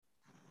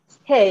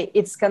Hey,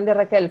 it's Candy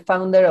Raquel,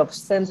 founder of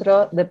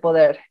Centro de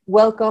Poder.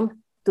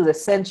 Welcome to the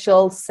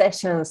Sensual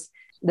Sessions,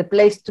 the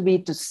place to be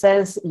to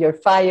sense your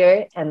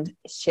fire and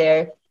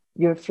share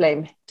your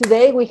flame.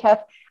 Today we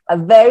have a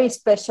very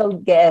special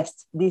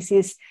guest. This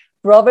is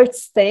Robert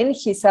Steijn.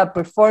 He's a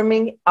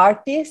performing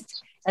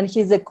artist and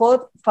he's the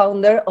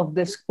co-founder of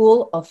the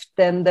School of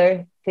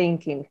Tender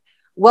Thinking.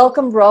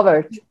 Welcome,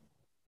 Robert.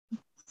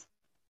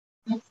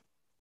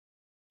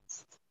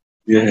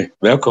 Yeah,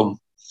 welcome.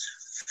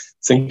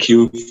 Thank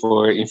you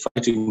for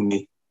inviting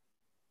me.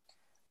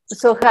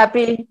 So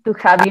happy to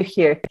have you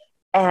here.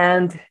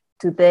 And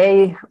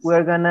today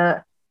we're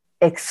gonna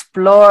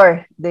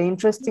explore the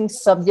interesting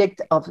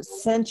subject of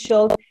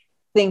sensual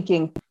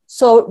thinking.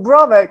 So,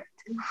 Robert,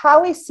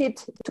 how is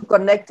it to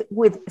connect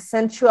with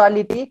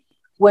sensuality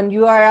when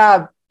you are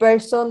a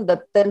person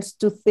that tends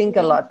to think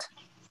a lot?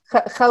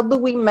 How do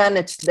we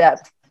manage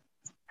that?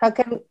 How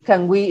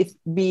can we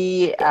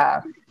be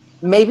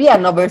maybe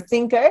an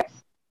overthinker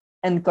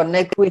and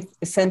connect with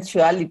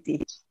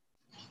sensuality?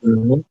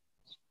 Mm-hmm.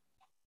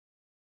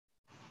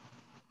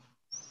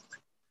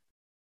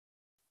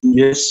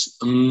 Yes,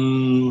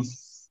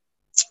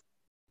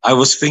 I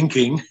was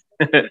thinking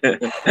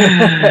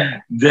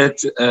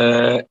that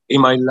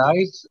in my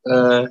life,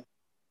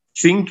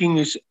 thinking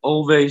is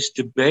always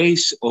the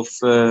base of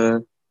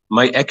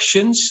my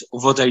actions,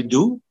 of what I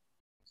do,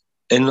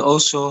 and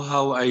also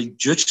how I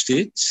judged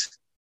it.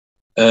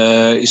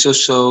 Is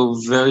also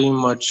very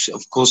much,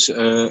 of course,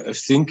 a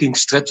thinking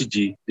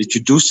strategy that you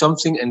do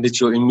something and that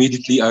you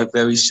immediately are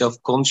very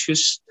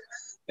self-conscious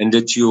and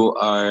that you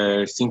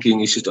are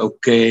thinking, is it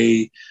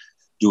okay?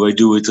 Do I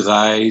do it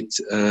right?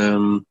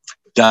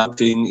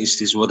 Doubting, is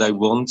this what I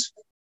want?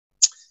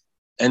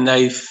 And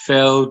I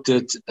felt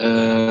that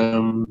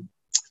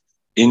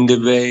in the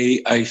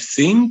way I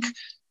think,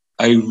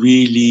 I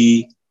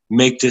really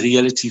make the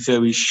reality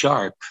very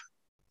sharp.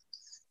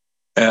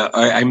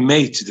 I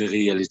made the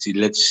reality,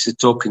 let's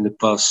talk in the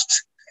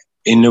past,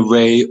 in a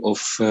way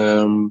of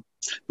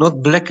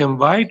not black and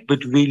white,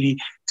 but really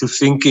to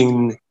think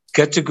in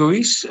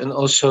categories and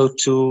also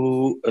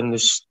to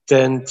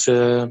understand,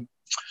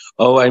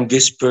 I'm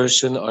this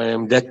person, I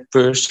am that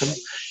person,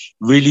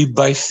 really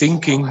by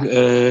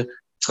thinking,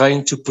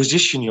 trying to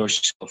position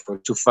yourself or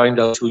to find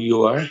out who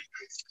you are.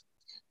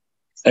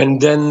 And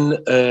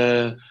then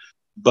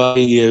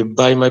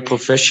by my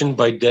profession,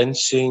 by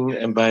dancing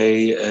and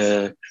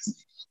by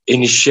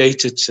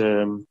initiated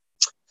in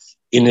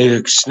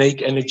a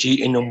snake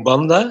energy in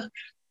Umbanda,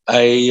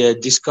 I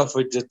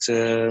discovered that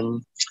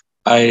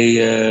I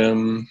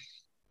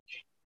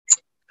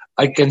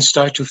can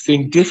start to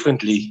think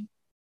differently.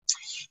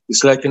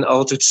 It's like an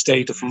altered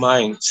state of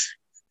mind.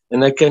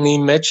 And I can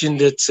imagine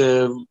that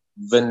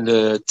when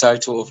the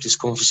title of this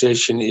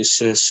conversation is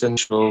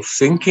Sensual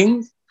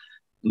Thinking,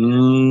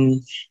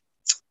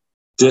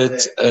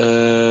 that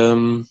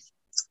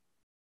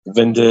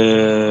when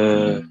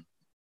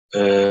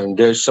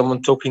there's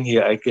someone talking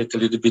here, I get a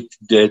little bit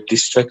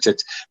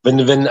distracted. When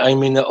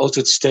I'm in an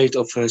altered state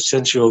of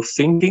sensual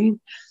thinking,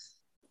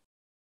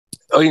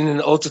 or in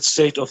an altered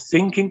state of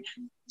thinking,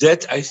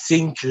 that I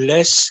think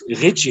less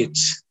rigid,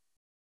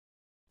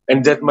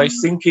 and that my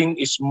thinking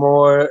is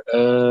more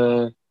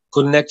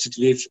connected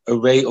with a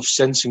way of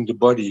sensing the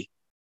body,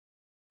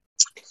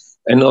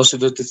 and also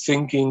that the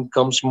thinking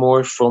comes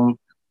more from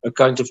a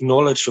kind of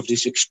knowledge of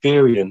this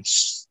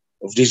experience,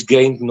 of this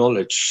gained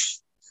knowledge,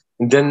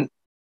 and then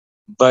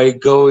by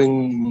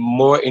going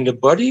more in the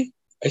body,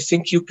 I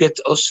think you get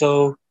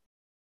also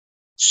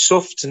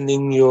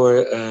softening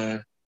your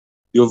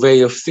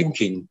way of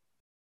thinking.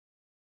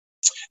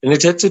 And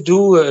it had to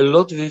do a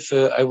lot with,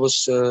 I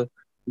was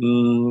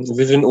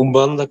with an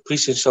Umbanda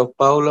priest in Sao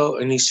Paulo,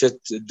 and he said,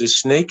 the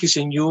snake is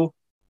in you,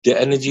 the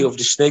energy of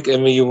the snake,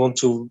 and when you want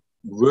to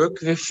work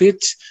with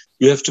it,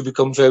 you have to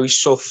become very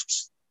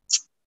soft.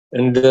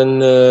 And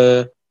then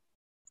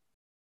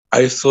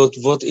I thought,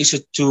 what is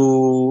it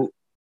to...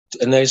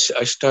 And I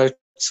start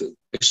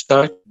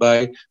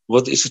by,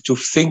 what is it to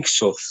think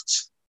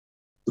soft?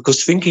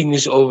 Because thinking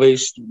is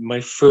always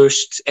my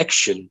first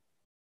action.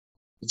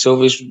 It's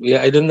always,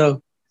 I don't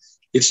know.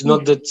 It's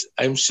not that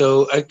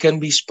I can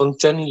be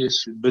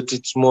spontaneous, but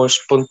it's more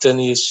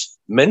spontaneous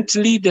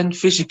mentally than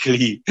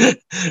physically.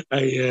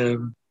 I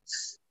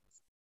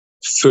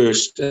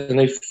first,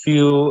 and I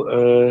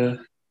feel,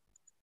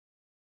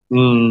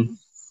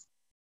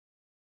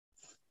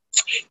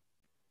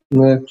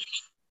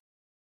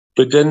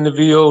 but then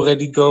we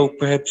already go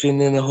perhaps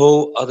in a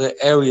whole other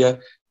area.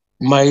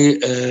 My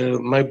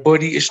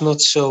body is not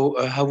so,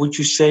 how would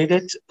you say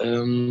that?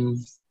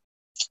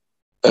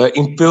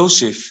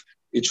 Impulsive.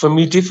 It's for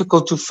me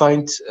difficult to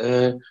find,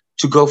 to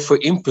go for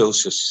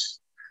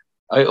impulses.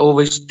 I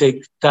always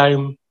take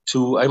time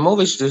I'm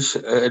always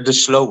the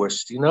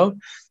slowest, you know?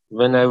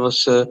 When I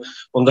was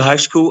on the high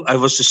school, I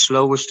was the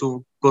slowest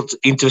who got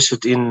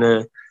interested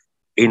in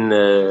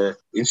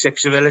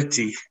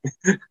sexuality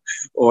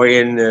or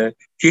in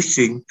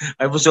kissing.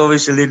 I was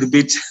always a little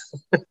bit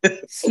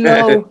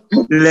slow,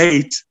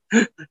 late.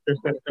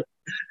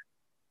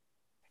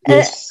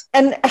 Yes.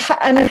 And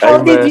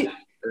how did you?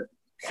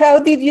 how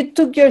did you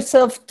took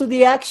yourself to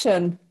the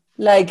action?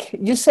 Like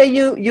you say,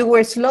 you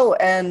were slow,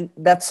 and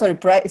that's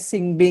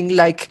surprising. Being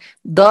like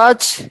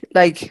Dutch,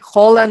 like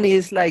Holland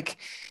is like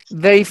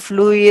very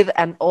fluid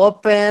and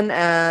open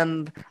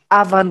and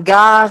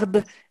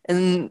avant-garde,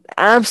 and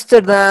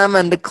Amsterdam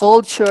and the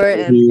culture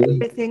and Yeah.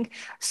 everything.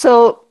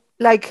 So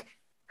like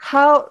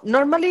how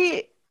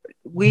normally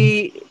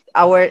we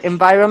our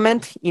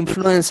environment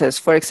influences.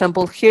 For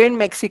example, here in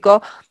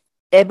Mexico,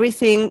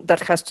 everything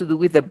that has to do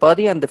with the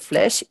body and the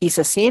flesh is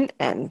a sin,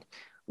 and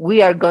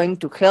we are going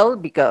to hell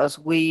because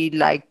we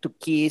like to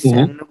kiss Mhm.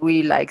 and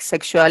we like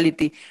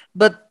sexuality.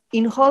 But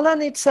in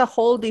Holland it's a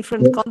whole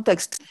different Yeah.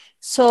 context.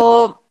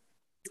 So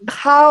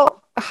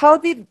how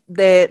did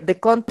the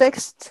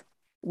context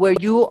where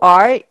you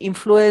are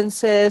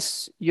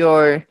influences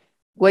your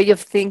way of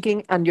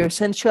thinking and your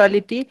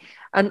sensuality,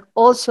 and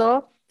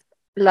also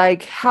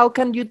like how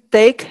can you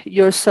take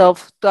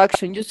yourself to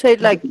action? You say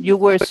like you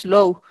were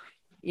slow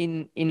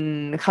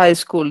in high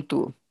school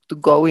to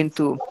go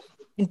into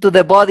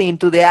the body,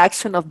 into the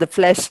action of the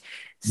flesh.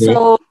 Yeah.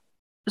 So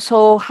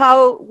so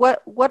how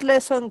what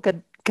lesson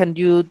can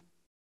you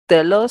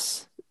tell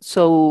us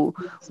so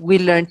we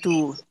learn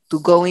to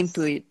go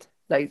into it,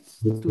 like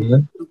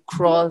Yeah. to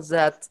cross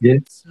that Yeah.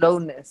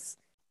 slowness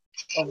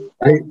I,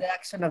 of the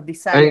action of I,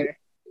 desire.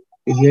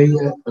 yeah,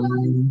 yeah.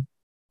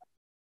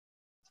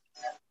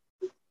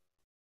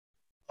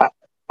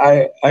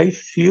 I, I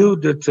feel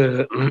that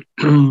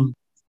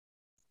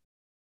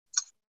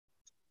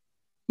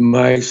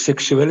my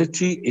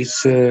sexuality is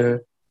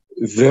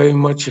very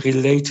much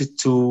related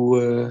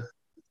to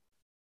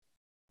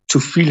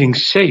feeling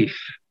safe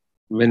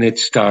when it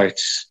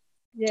starts.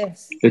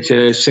 Yes, It's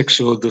a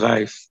sexual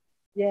drive,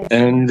 yes,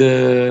 and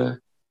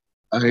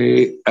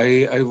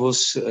I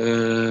was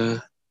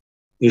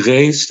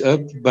raised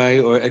up by,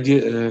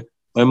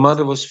 my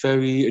mother was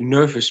very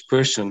nervous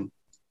person,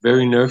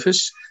 very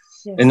nervous,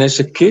 and yes, as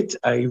a kid,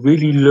 I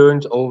really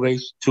learned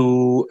always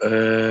to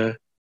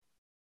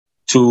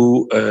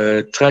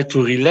try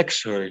to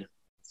relax her.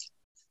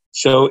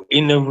 So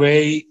in a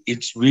way,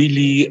 it's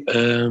really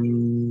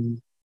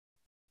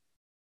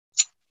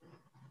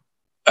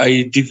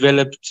I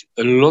developed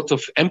a lot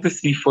of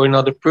empathy for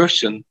another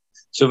person.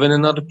 So when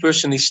another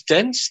person is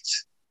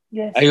tensed, I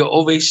yes,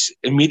 always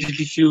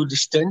immediately feel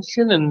this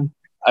tension and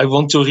I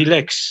want to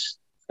relax.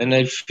 And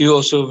I feel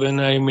also when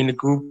I'm in a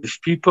group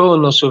with people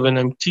and also when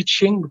I'm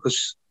teaching,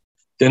 because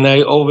then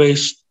I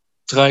always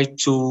try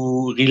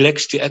to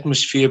relax the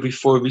atmosphere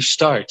before we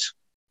start.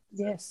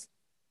 yes.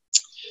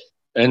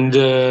 And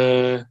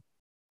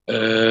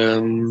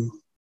um,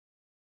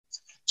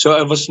 so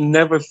I was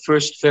never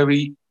first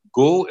very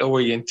goal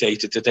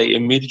orientated that I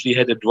immediately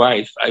had a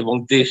drive. I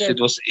want this. Okay. It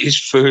was is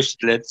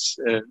first. Let's.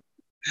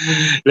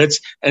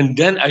 And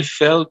then I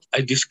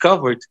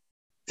discovered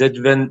that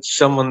when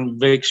someone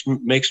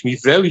makes me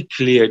very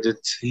clear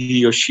that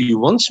he or she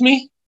wants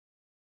me,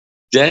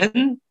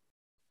 then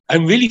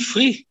I'm really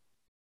free.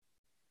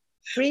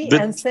 Free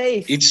But and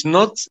safe. it's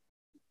not.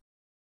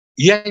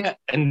 Yeah, yeah.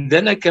 And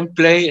then I can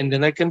play, and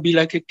then I can be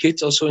like a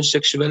kid also in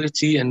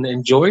sexuality and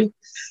enjoy.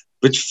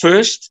 But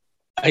first,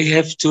 I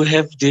have to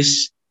have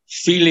this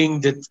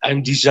feeling that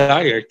I'm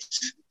desired.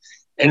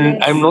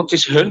 And I'm Yes, not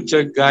this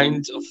hunter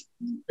kind of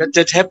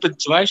that happened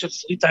twice or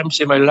three times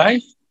in my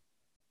life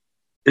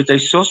that I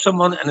saw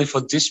someone and I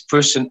thought this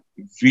person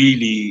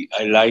really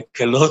I like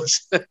a lot.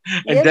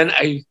 And yes. then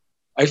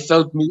I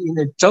felt me in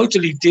a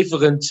totally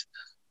different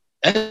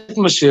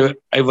atmosphere.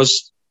 I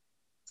was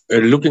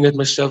looking at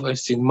myself, I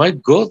think, my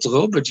God,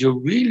 Robert, you're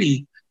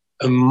really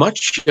a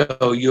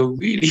macho. You're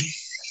really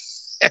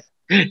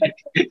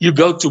you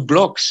go to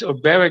blocks or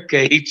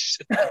barricades.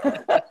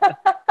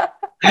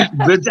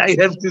 But I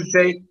have to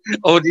say,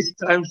 all these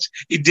times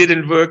it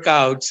didn't work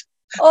out. So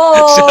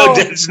Oh,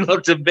 that's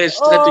not the best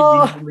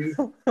strategy for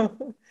oh.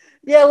 me.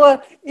 Yeah,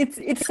 well,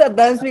 it's a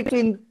dance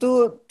between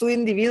two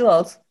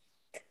individuals.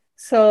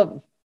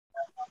 So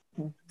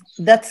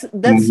that's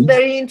Mhm.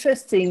 very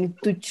interesting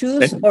to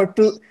choose And, or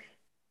to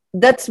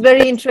that's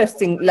very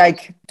interesting,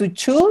 like to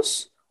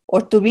choose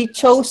or to be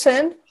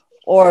chosen,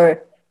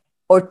 or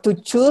to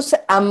choose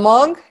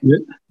among yeah,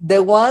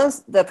 the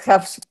ones that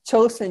have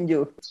chosen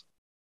you.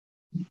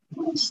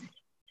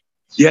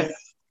 yeah,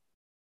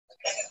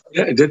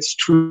 yeah, that's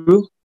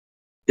true.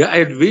 Yeah, I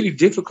had really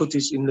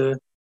difficulties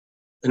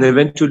when I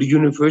went to the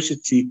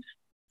university.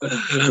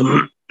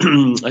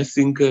 I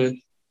think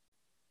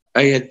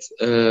I had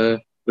a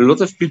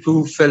lot of people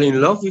who fell in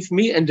love with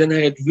me, and then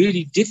I had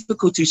really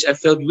difficulties. I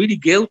felt really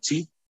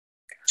guilty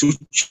to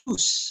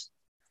choose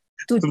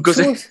To because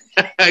choose.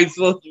 I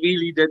thought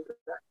really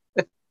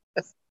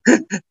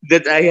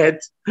that I had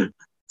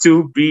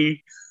to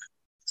be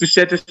to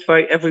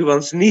satisfy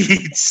everyone's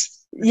needs.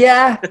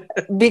 Yeah,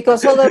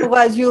 because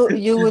otherwise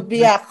you would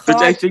be a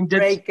But I think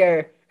that's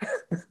heartbreaker.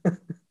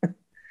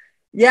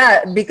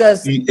 Yeah,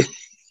 because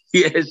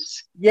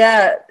yes,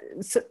 yeah,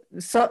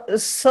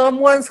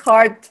 someone's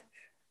heart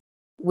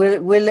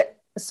will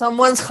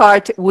someone's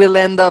heart will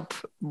end up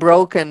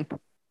broken,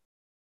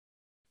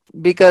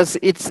 because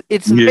it's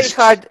very yes,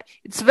 hard.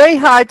 It's very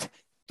hard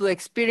to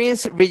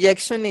experience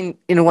rejection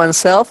in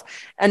oneself,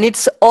 and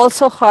it's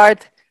also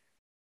hard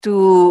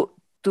to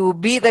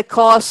be the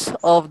cause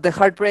of the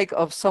heartbreak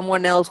of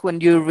someone else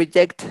when you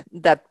reject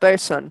that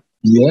person.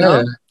 Yeah.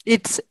 No,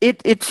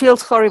 it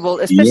feels horrible,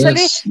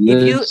 especially Yes.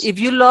 if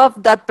you Yes. love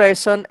that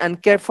person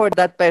and care for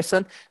that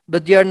person,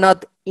 but you're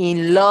not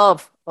in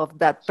love of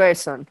that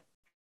person.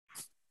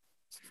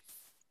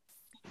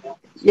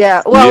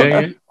 Yeah, Yeah.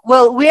 Yeah.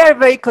 well, we are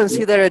very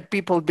considerate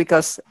people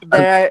because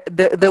Um,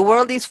 the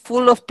world is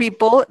full of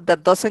people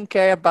that doesn't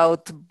care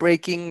about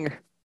breaking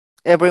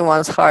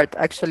everyone's heart.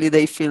 Actually,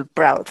 they feel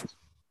proud,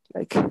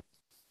 like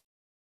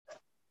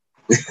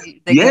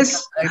they can yes.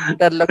 have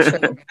that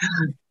luxury.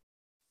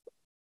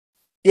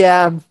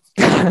 Yeah.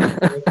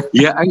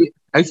 Yeah.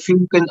 I feel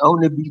you can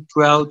only be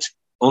proud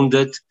on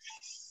that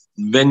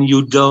when you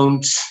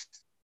don't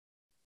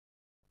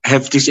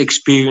have this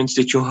experience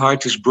that your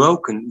heart is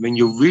broken, when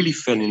you really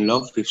fell in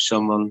love with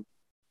someone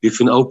with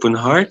an open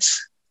heart,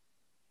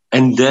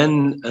 and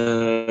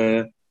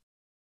uh,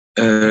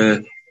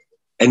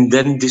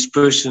 then this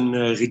person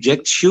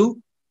rejects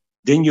you,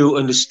 then you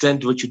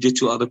understand what you did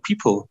to other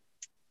people.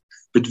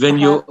 But when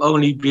Uh-huh. you're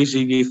only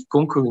busy with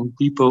conquering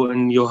people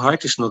and your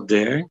heart is not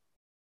there,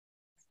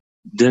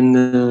 then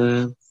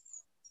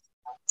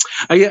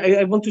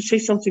I want to say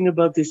something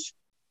about this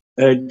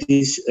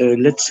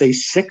let's say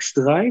sex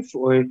drive,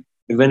 or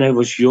when I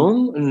was young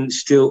and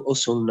still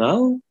also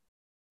now.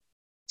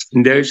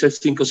 And there's, I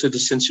think, also the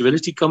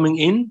sensuality coming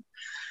in.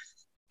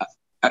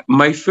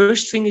 My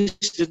first thing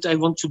is that I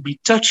want to be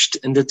touched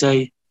and that I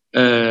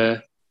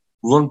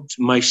want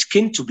my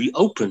skin to be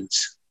opened.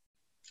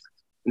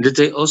 And that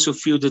I also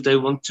feel that I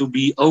want to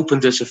be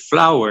opened as a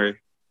flower.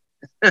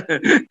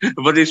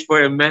 What is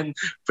for a man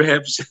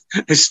perhaps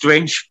a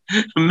strange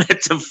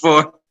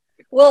metaphor.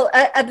 Well,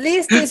 at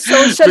least it's But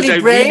socially I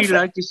really brave.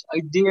 like this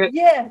idea.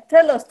 Yeah,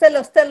 tell us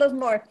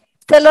more.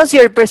 Tell us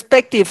your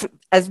perspective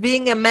as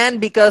being a man,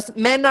 because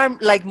men are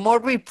like more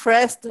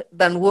repressed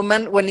than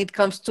women when it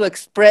comes to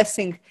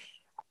expressing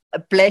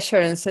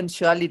pleasure and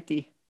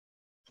sensuality.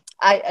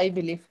 I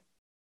believe.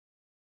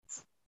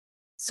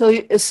 So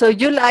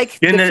you like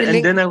Yeah, the and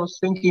feeling? then I was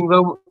thinking,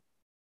 well,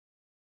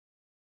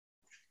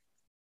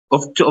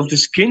 of the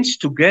skins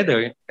together,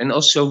 and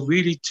also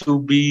really to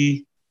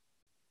be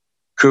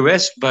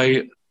caressed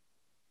by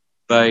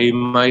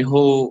my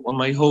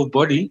whole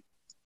body.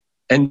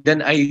 And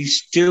then I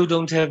still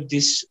don't have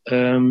this,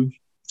 and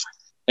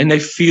I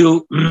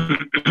feel,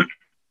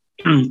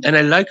 and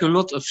I like a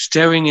lot of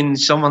staring in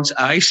someone's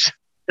eyes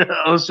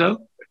also.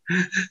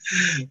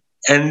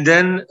 And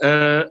then,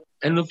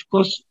 and of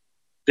course,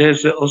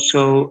 there's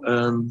also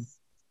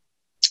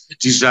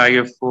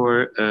desire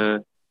for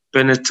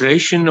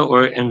penetration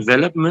or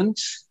envelopment,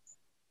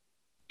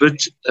 but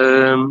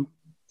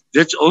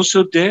that's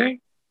also there.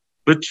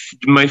 But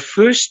my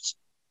first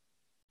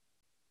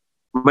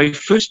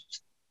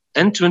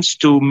entrance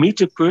to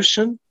meet a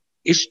person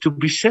is to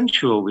be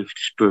sensual with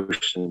this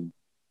person.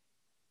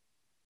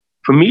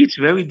 For me, it's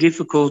very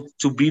difficult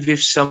to be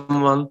with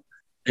someone,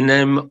 and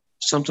I'm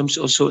sometimes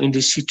also in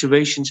these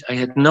situations I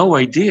had no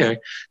idea.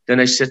 Then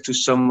I said to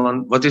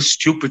someone, what is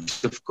stupid,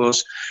 of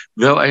course,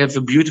 well, I have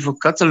a beautiful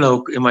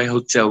catalog in my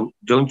hotel.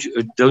 Don't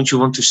you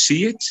want to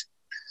see it?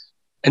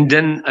 And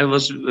then I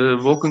was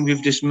walking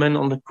with this man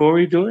on the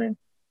corridor,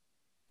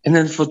 and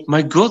then I thought,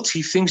 my God,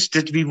 he thinks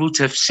that we would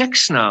have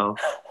sex now.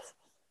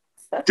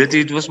 That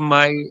it was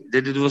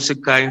a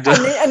kind An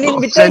of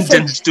invitation,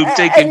 sentence to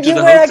take him and to you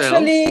the were hotel.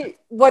 actually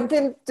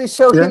wanting to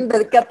show Yeah. him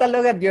the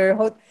catalog at your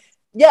hotel.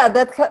 Yeah,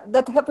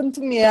 that happened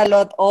to me a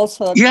lot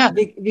also, Yeah.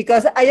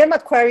 because I am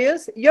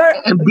Aquarius. And You're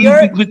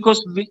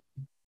because we,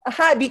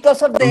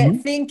 because of the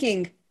Mhm.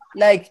 thinking,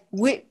 like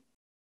we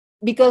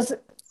because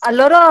a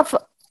lot of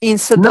in No,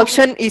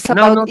 seduction is no,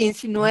 about not.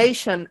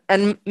 insinuation,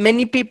 and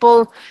many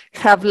people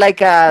have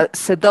like a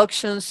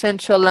seduction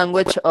central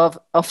language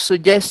of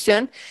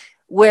suggestion,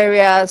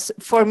 whereas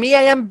for me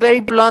I am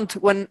very blunt.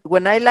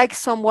 When I like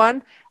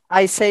someone,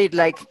 I say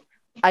like,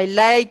 I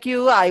like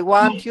you, I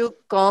want you,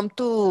 come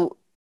to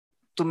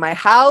my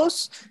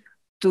house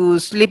to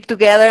sleep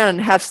together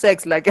and have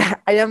sex. Like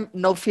I am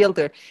no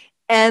filter.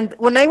 And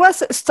when I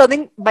was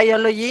studying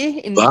biology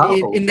in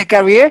Wow. the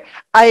career,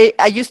 I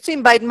used to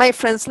invite my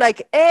friends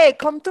like, hey,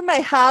 come to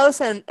my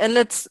house and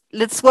let's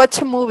watch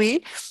a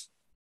movie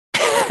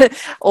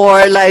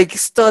or like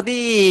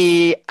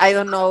study, I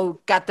don't know,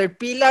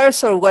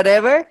 caterpillars or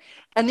whatever.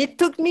 And it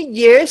took me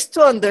years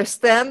to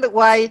understand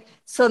why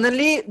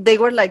suddenly they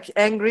were like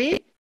angry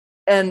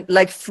and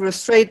like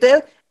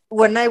frustrated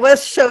when I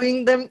was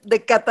showing them the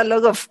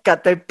catalog of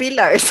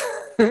caterpillars.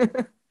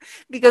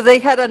 Because they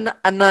had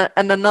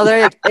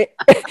another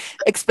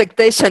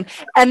expectation.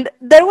 And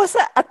there was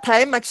a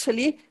time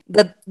actually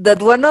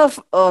that one of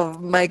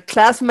my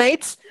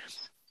classmates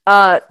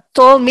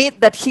told me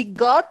that he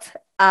got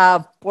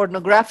a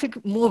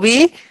pornographic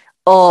movie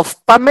of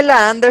Pamela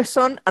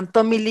Anderson and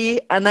Tommy Lee,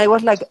 and I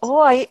was like,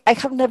 "Oh, I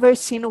have never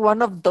seen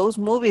one of those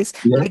movies."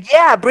 Yeah. Like,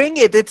 yeah, bring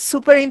it; it's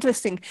super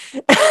interesting.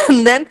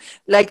 And then,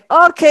 like,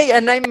 okay,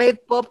 and I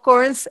made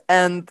popcorns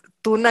and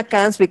tuna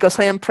cans because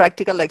I am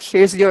practical. Like,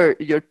 here's your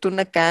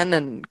tuna can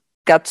and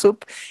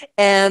catsup.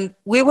 And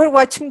we were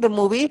watching the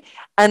movie,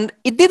 and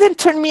it didn't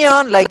turn me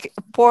on. Like,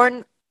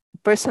 porn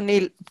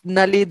personally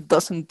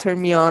doesn't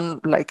turn me on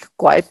like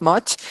quite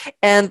much.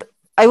 And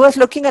I was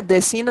looking at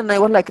the scene, and I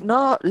was like,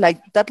 no,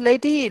 like that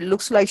lady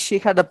looks like she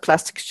had a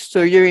plastic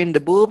surgery in the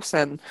boobs.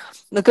 And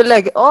okay,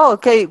 like, oh,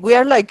 okay, we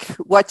are like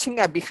watching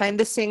a behind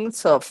the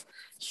scenes of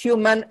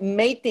human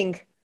mating.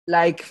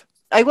 Like,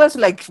 I was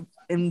like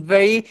in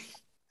very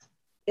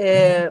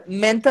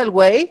mental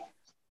way,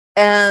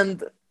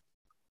 and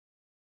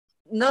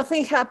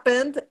nothing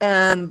happened.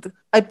 And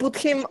I put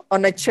him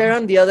on a chair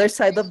on the other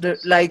side of the,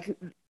 like,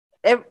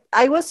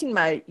 I was in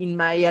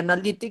my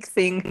analytic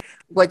thing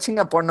watching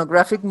a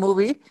pornographic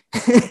movie,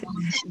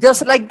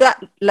 just like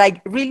that,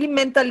 like really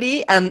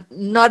mentally and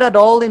not at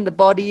all in the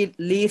body,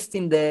 least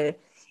in the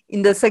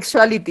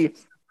sexuality.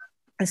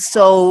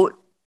 So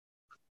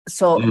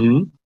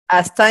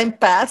as time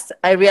passed,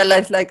 I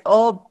realized, like,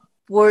 oh,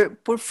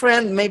 poor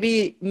friend,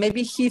 maybe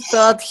he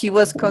thought he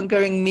was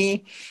conquering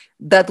me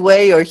that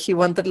way, or he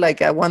wanted like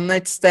a one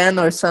night stand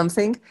or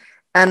something.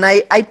 And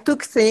I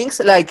took things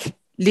like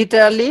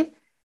literally.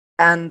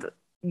 And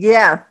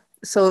yeah,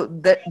 so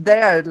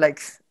there are like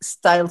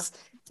styles,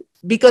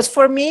 because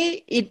for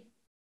me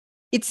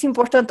it's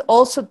important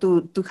also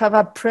to have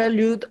a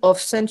prelude of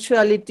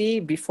sensuality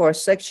before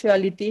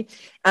sexuality,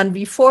 and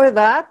before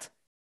that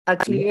a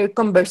clear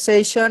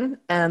conversation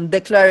and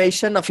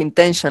declaration of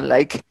intention.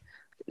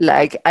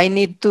 Like I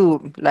need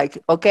to, like,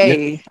 Yeah.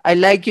 okay, I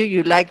like you,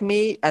 you like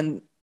me.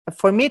 And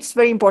for me it's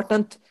very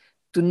important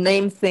to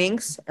name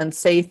things and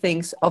say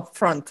things up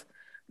front,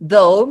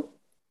 though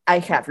I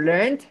have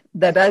learned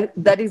that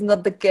that is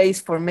not the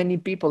case for many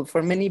people.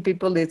 For many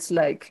people it's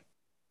like,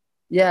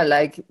 yeah,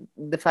 like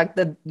the fact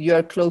that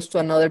you're close to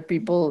another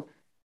people,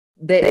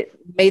 they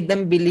made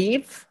them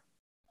believe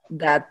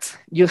that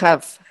you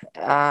have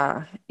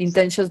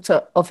intentions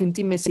of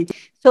intimacy.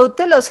 So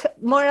tell us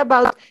more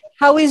about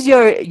how is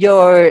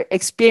your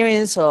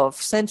experience of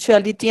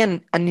sensuality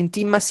and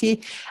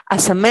intimacy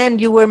as a man.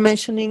 You were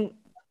mentioning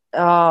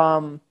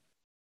the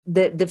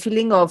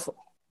feeling of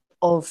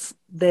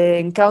the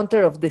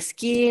encounter of the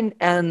skin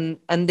and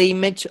the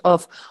image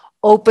of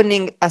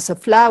opening as a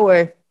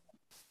flower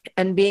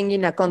and being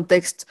in a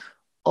context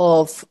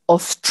of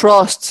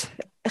trust.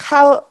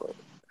 How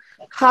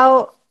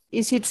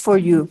is it for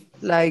you,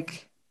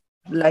 like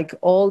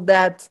all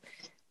that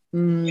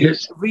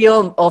Yes.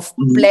 realm of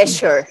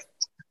pleasure?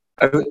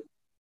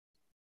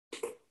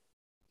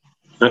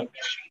 I,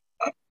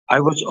 I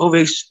was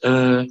always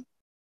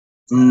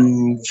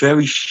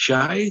very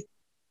shy,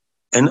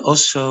 and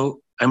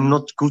also I'm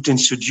not good in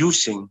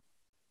seducing.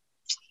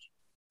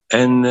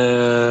 And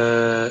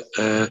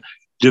the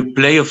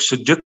play of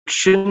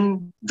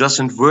seduction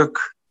doesn't work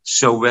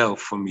so well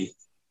for me.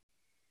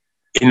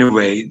 In a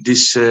way,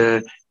 this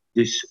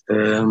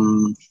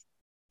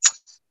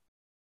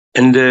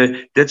and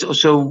that's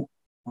also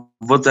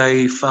what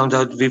I found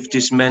out with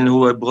this man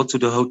who I brought to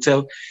the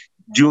hotel.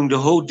 During the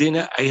whole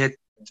dinner,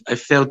 I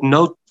felt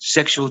no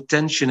sexual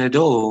tension at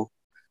all.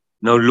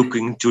 No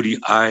looking into the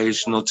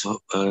eyes, not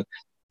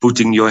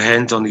putting your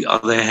hand on the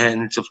other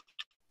hand of the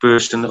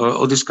person, or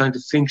all these kind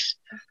of things.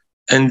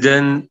 And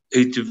then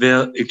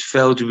it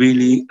felt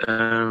really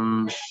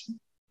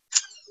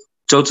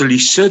totally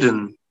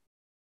sudden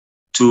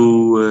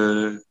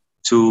to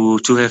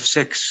have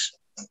sex.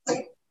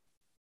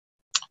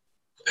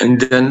 And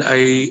then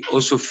I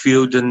also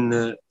feel then,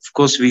 of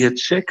course, we had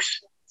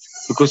sex,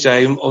 because I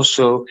am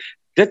also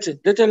that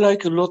I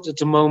like a lot at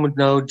the moment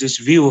now. This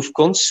view of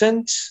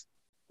consent,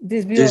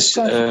 This view of this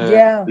conscious,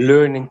 yeah.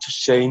 learning to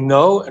say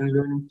no and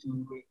learning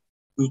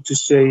to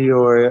say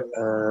your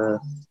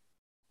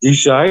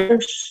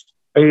desires.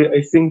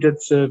 I think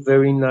that's a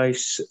very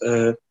nice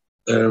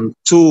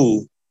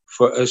tool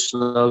for us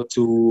now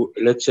to,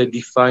 let's say,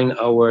 define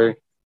our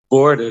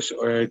borders,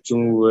 or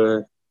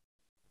to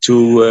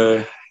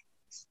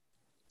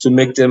to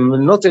make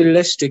them not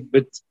elastic,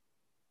 but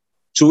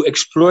to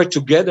explore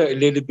together a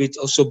little bit,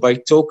 also by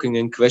talking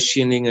and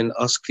questioning and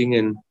asking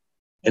and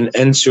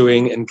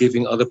answering and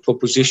giving other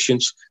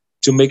propositions,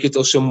 to make it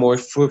also more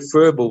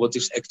verbal what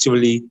is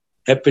actually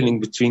happening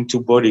between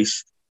two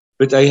bodies.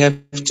 But I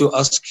have to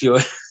ask you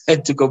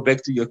to go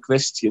back to your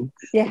question,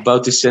 Yeah.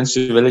 about the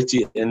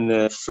sensuality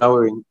and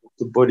flowering of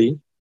the body.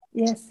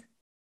 Yes.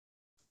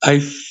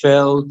 I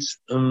felt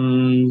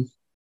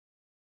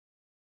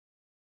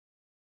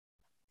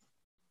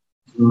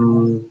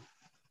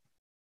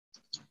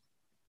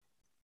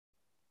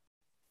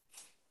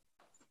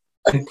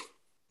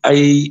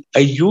I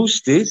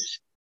use this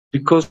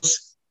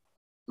because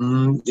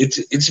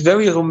it's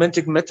very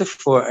romantic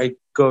metaphor. I'm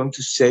going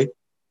to say,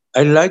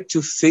 I like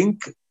to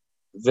think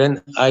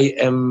when I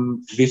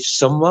am with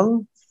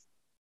someone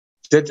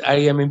that I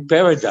am in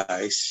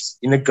paradise,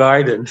 in a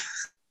garden.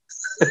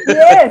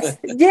 Yes,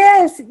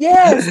 yes,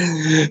 yes,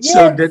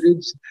 So yes. that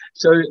it's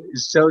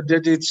so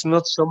that it's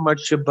not so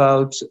much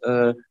about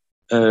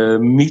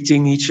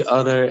meeting each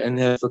other and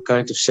have a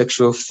kind of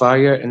sexual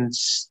fire, and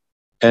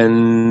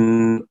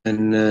and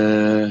and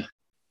uh,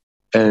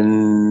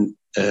 and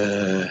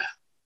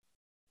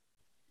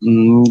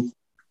mm,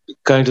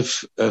 kind of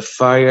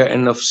fire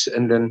and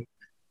then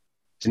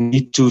the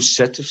need to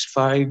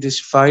satisfy this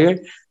fire.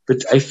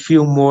 But I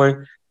feel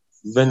more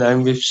when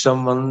I'm with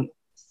someone,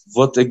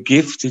 what a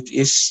gift it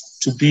is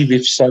to be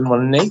with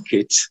someone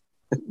naked.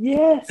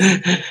 Yes.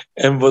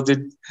 And what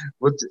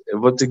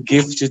what a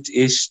gift it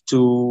is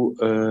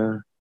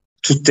to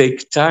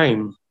take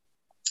time.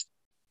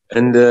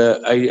 And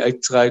I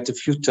tried a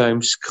few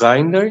times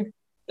grinder,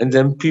 and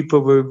then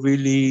people were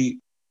really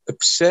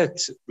upset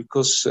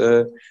because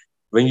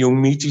when you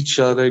meet each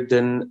other,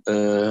 then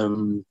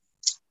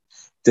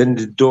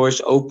the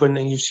doors open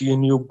and you see a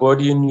new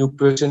body, a new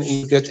person, and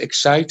you get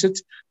excited.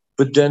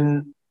 But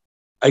then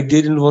I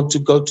didn't want to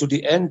go to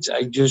the end.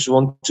 I just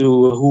want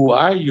to, who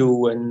are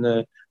you?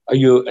 And are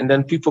you? And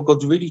then people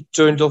got really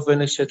turned off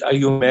when I said, "Are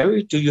you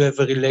married? Do you have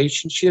a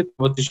relationship?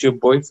 What is your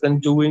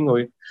boyfriend doing,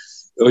 or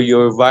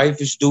your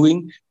wife is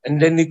doing?"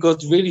 And then they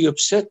got really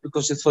upset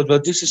because they thought,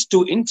 "Well, this is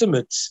too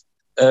intimate.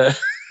 Uh,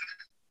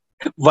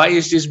 why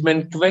is this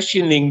man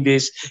questioning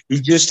this?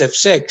 We just have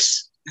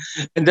sex."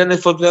 And then I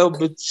thought, well,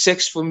 but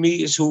sex for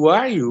me is who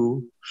are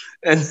you,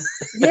 and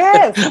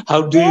Yes.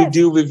 how do you Yes.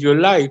 deal with your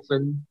life,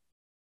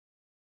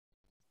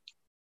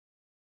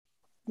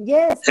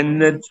 Yes.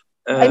 and that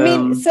I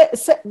mean,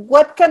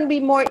 what can be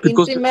more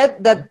because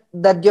intimate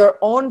that your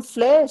own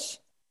flesh?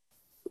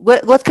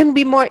 What can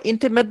be more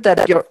intimate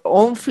than your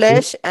own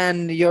flesh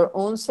and your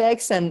own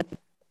sex and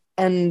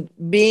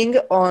being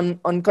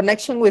on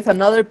connection with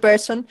another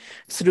person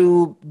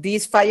through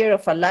this fire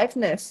of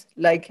aliveness?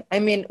 Like, I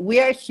mean, we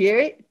are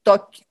here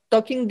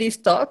talking this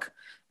talk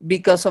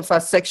because of a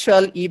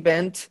sexual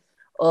event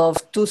of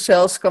two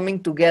cells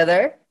coming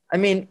together. I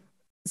mean,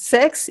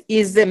 sex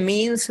is the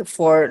means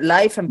for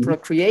life and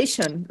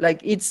procreation.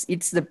 Like, it's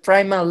the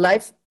primal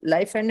life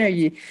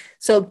energy.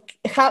 So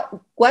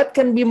how, what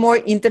can be more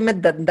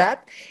intimate than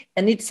that?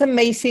 And it's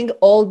amazing,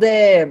 all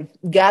the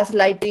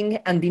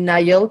gaslighting and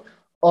denial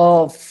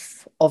of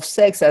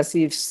sex, as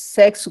if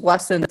sex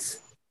wasn't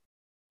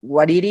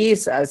what it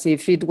is, as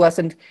if it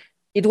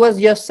was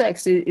just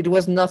sex, it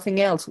was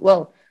nothing else.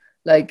 Well,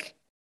 like,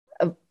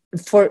 uh,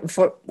 for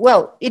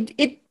well,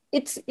 it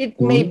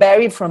may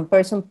vary from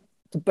person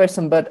to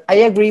person, but I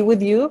agree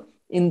with you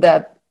in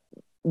that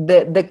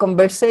the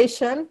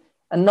conversation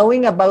and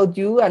knowing about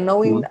you and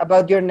knowing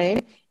about your name,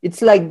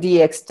 it's like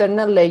the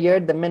external layer,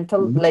 the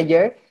mental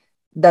layer,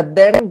 that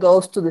then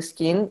goes to the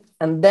skin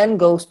and then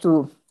goes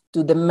to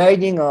the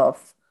merging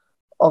of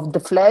the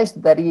flesh,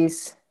 that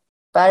is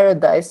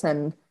paradise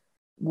and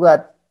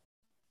what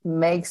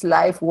makes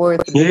life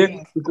worth yeah,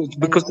 living.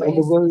 because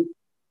Anyways,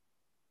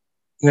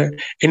 yeah,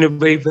 in a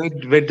way,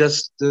 where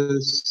does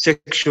the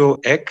sexual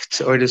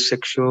act or the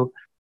sexual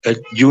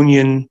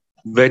union,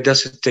 where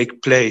does it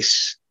take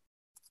place?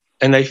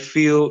 And I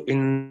feel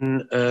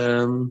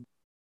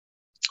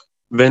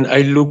when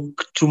I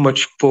look too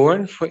much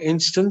porn, for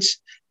instance,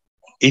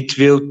 it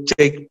will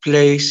take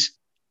place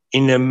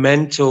in a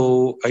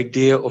mental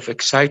idea of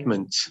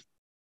excitement.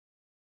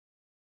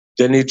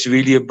 Then it's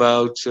really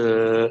about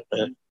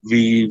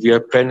we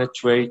are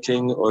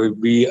penetrating, or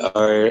we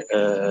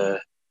are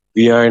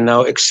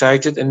now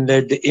excited, and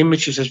the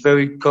images is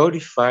very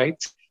codified.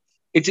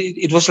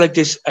 It was like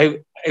this. I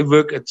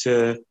work at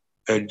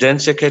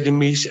dance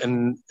academies,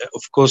 and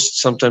of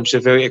course sometimes they're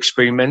very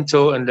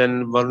experimental. And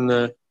then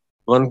one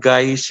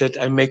guy, he said,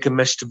 "I make a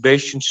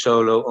masturbation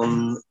solo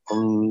on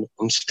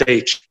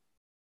stage."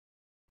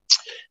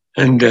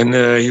 And then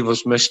he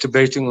was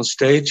masturbating on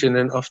stage, and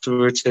then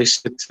afterwards I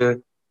said,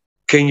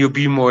 "Can you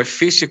be more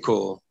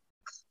physical?"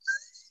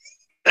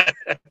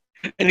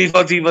 And he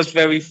thought he was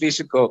very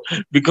physical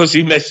because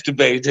he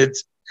masturbated.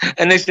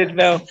 And I said,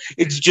 "Well,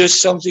 it's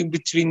just something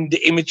between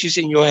the images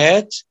in your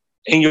head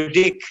and your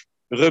dick,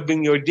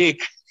 rubbing your dick."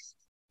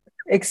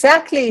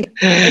 exactly,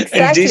 And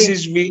this exactly.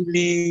 is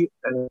really,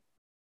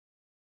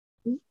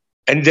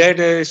 and there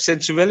the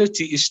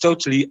sensuality is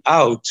totally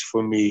out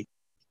for me.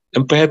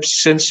 And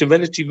perhaps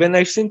sensuality, when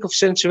I think of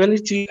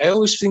sensuality, I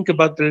always think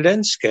about the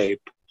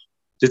landscape,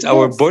 that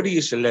our Yes, body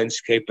is a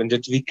landscape and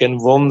that we can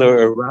wander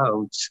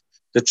around,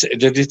 that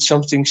it's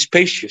something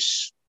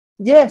spacious,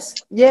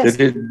 yes, yes,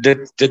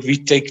 that we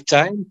take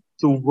time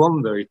to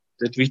wander,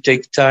 that we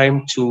take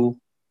time to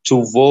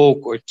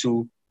walk or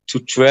to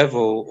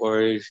travel,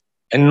 or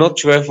and not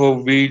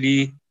travel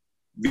really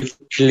with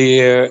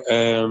clear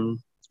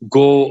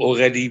goal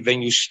already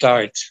when you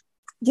start.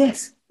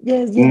 yes,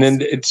 yes, And then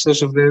yes. it's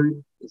also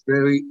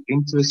very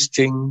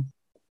interesting,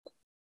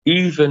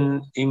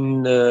 even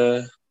in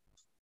the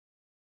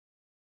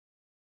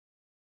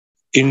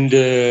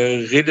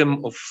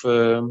rhythm of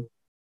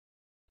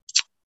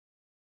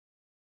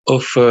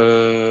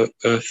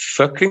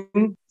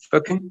fucking.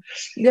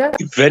 Yeah.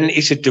 When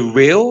is it the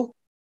will,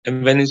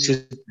 and when is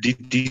it the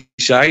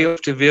desire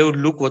of the will?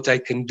 Look what I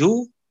can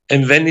do.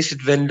 And when is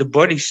it when the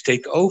bodies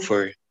take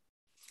over?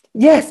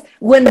 Yes,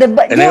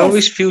 And I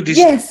always yes, feel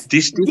yes,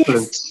 this yes,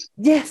 difference.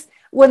 yes.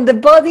 When the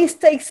body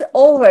takes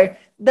over,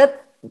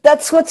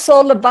 that's what it's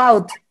all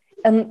about.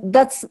 And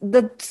that's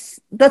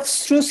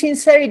true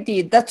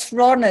sincerity, that's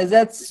rawness,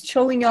 that's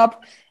showing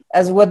up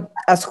as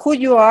who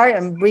you are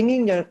and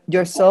bringing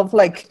yourself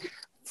like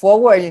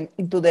forward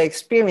into the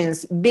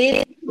experience, be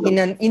it in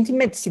an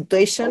intimate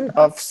situation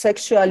of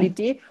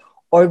sexuality,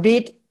 or be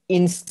it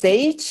in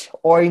stage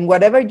or in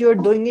whatever you're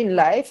doing in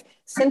life.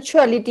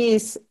 Sensuality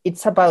is,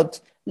 it's about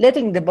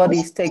letting the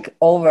bodies take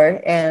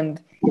over,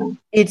 and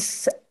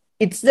it's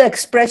it's the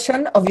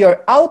expression of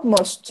your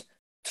utmost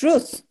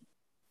truth.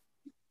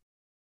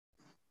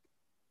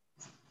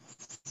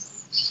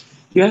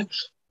 Yeah,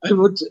 I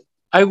would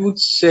I would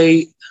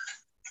say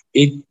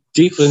it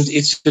different.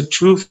 It's the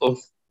truth of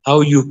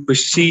how you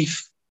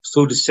perceive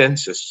through the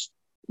senses.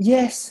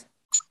 Yes.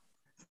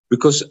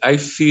 Because I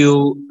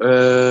feel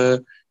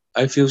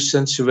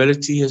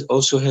sensuality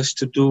also has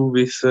to do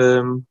with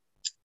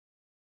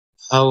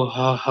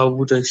how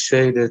would I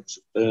say that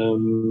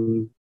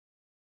mm,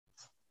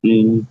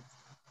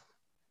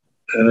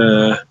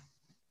 uh,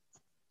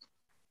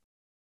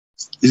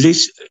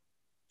 this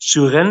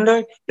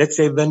surrender. Let's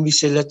say when we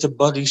say let the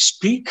body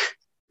speak,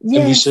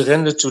 and we Yes.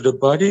 surrender to the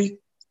body,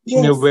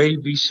 in a Yes. way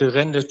we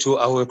surrender to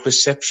our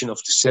perception of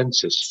the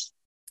senses,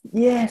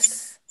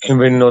 Yes. and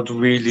we're not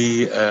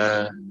really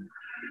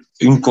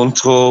in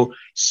control.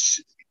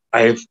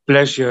 I have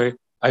pleasure.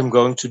 I'm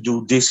going to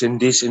do this and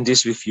this and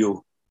this with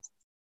you.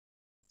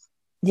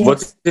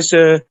 What Yes. is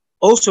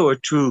also a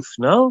truth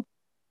now,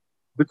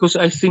 because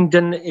I think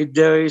then if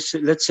there is,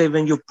 let's say,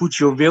 when you put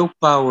your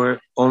willpower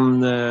on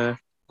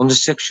the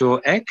sexual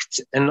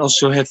act and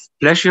also have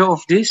pleasure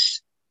of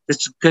this, that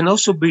can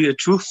also be a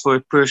truth for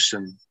a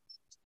person.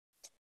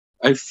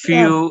 I Yeah.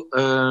 feel,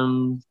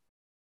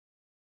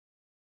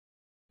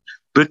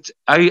 but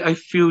I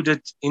feel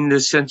that in the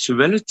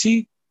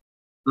sensuality,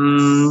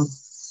 um,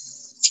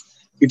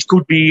 it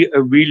could be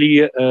a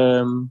really,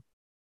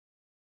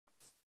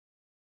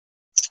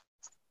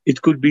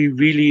 it could be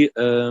really,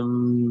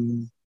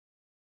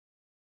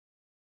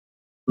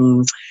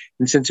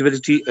 in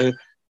sensibility,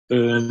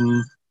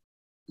 um,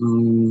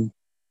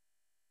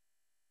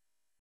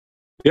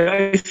 yeah,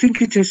 I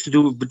think it has to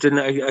do, but then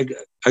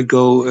I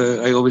go,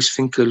 I always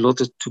think a lot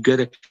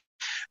together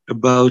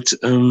about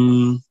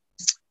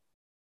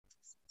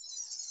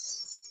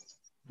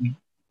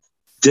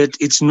that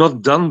it's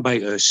not done by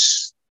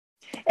us,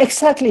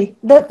 Exactly.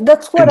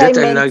 That's and what I that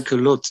I meant. like a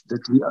lot.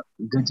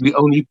 That we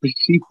only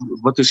perceive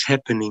what is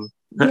happening.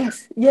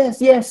 Yes.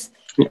 Yes. Yes.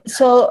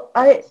 So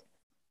I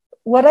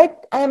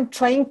am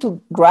trying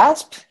to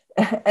grasp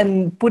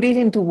and put it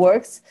into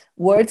words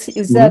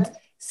is Mhm. that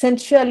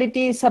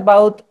sensuality is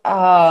about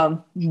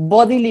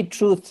bodily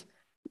truth,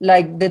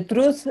 like the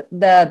truth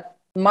that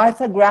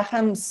Martha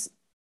Graham's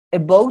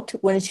evoked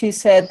when she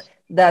said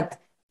that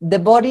the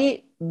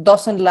body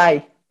doesn't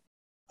lie.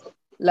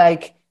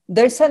 Like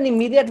there's an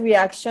immediate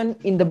reaction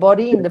in the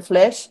body, in the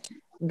flesh,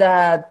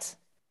 that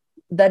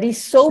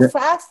is so Yeah.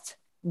 fast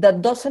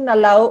that doesn't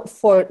allow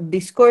for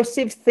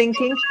discursive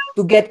thinking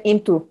to get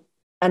into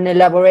and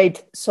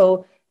elaborate.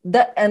 So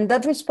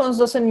that response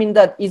doesn't mean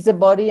that it's the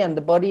body and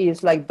the body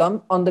is like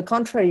dumb. On the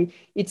contrary,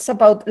 it's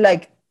about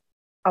like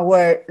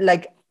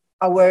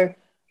our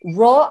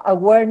raw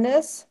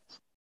awareness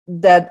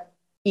that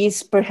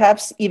is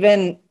perhaps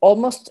even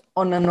almost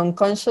on an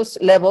unconscious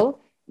level,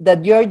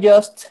 that you're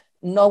just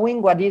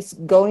knowing what is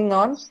going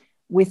on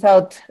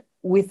without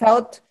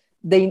without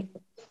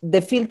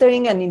the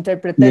filtering and Yeah.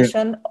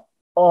 interpretation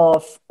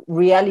of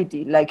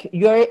reality. Like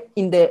you're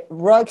in the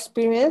raw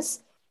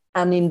experience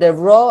and in the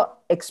raw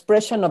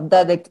expression of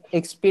that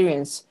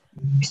experience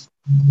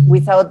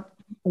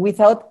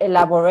without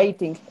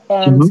elaborating,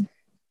 Mhm.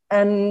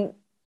 and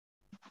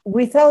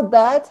without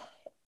that,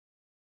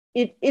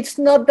 it's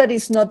not that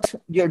it's not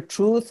your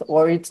truth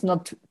or it's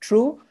not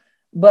true,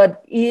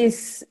 but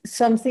is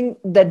something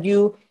that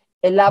you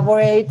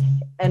elaborate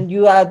and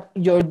you add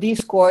your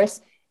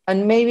discourse,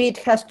 and maybe it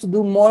has to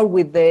do more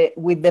with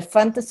the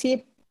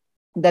fantasy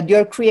that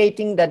you're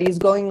creating, that is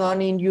going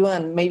on in you,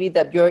 and maybe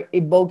that you're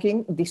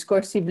evoking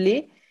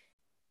discursively,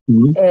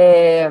 Mhm.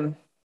 um,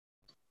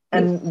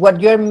 and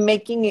what you're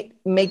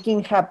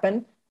making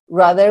happen,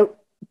 rather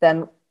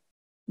than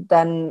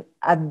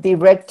a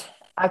direct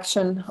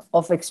action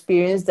of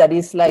experience that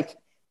is like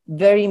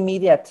very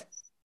immediate.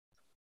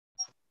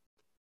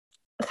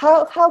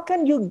 How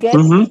can you get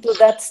Mhm. into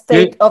that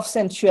Yeah. state of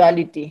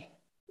sensuality,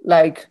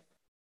 like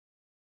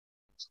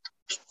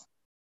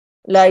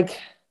like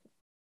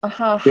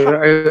Yeah,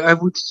 uh-huh, I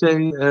would say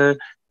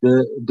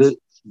the the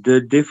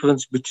the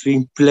difference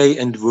between play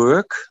and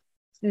work.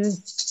 mm,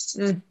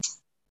 mm,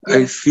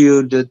 I yes,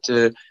 feel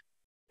that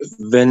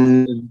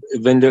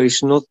when there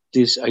is not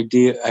this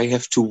idea I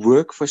have to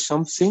work for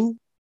something,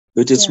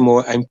 but it's yeah,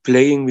 more I'm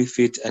playing with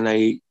it and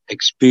I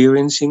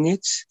experiencing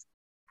it.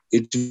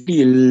 It's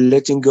really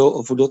letting go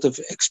of a lot of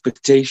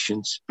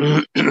expectations.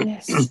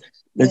 yes,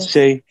 Let's yes,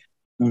 say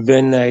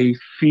when I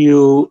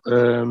feel,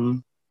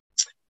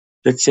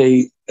 let's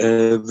say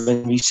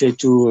when we say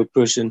to a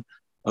person,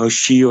 oh,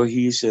 she or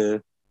he is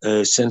a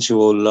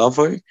sensual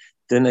lover,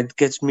 then it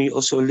gets me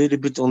also a little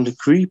bit on the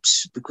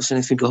creeps, because then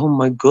I think, oh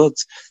my God,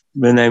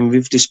 when I'm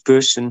with this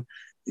person,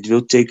 it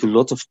will take a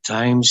lot of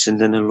times and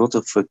then a lot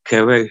of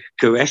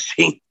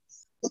caressing.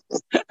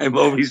 I'm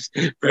always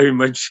very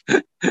much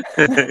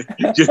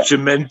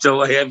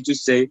judgmental, I have to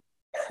say.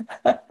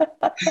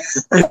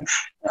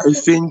 I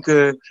think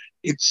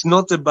it's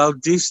not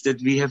about this,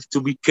 that we have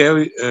to be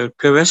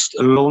caressed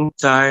a long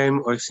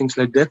time or things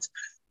like that,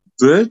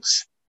 but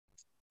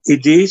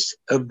it is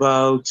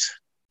about,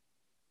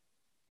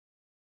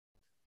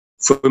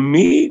 for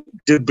me,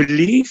 the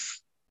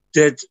belief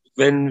that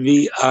when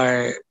we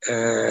are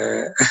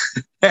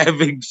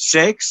having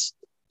sex,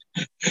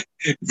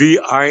 we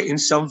are in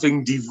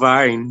something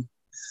divine.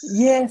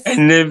 Yes.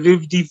 And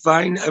with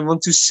divine, I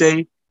want to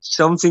say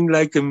something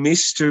like a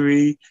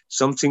mystery,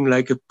 something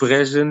like a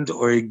present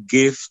or a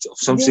gift of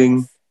something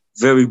Yes.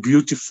 very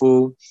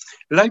beautiful,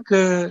 like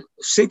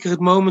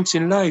sacred moments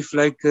in life,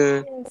 like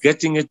Yes.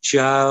 getting a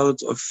child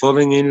or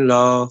falling in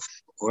love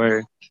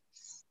or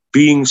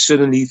being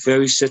suddenly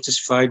very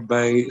satisfied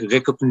by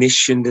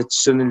recognition, that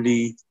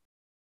suddenly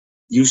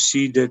you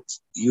see that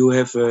you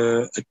have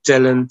a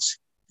talent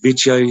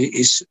which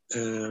is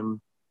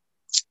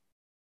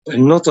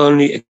not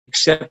only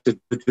accepted,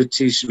 but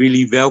which is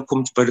really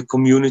welcomed by the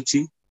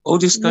community. All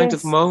these kind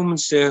of Yes.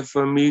 moments, they're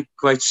for me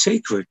quite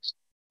sacred.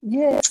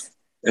 Yes.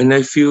 And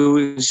I feel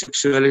in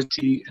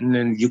sexuality, and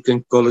then you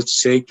can call it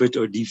sacred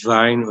or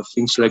divine or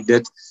things like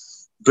that.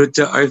 But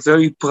there are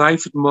very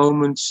private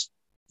moments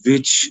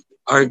which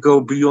are go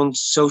beyond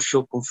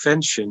social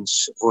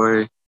conventions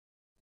or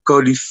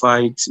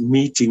codified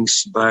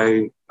meetings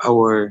by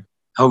our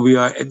how we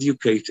are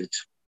educated.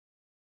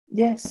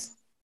 Yes.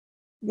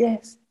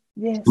 Yes.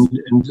 Yes.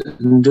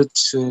 And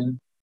that's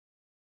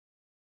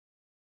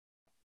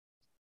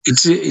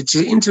it's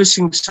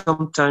interesting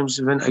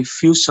sometimes when I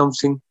feel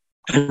something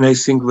and I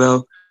think,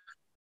 well,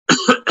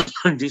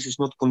 this is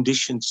not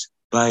conditioned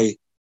by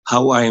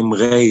how I am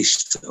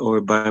raised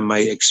or by my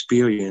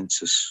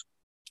experiences.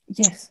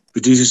 Yes.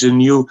 But this is a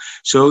new,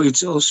 so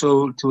it's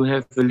also to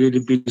have a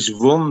little bit this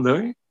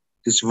wonder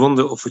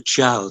of a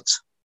child.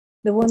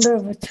 The wonder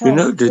of a You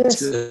know child. that,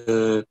 Yes.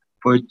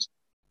 for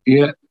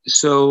yeah.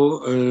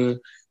 So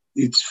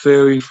it's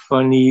very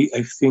funny.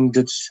 I think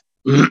that's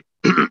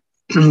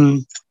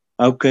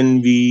how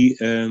can we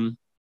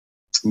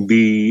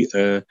be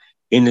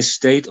in a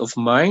state of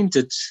mind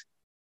that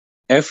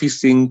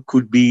everything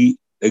could be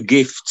a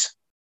gift.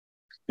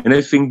 And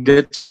I think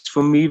that's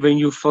for me when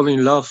you fall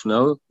in love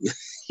now,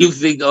 you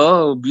think,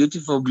 oh,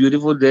 beautiful,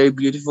 beautiful day,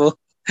 beautiful.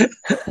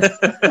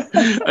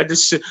 I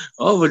just,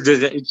 oh,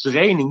 it's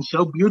raining,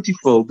 so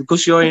beautiful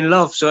because you're in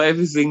love. So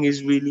everything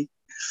is really,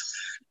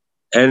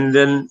 and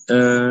then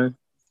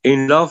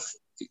in love,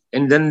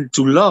 and then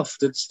to love,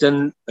 that's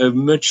then a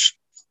much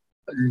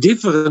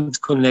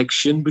different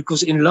connection,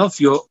 because in love,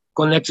 you're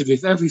connected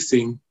with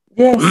everything.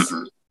 Yes.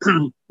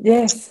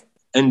 Yes.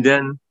 and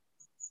then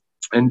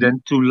and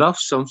then to love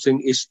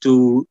something is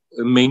to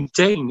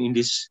maintain in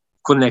this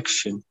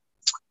connection.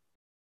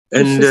 To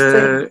And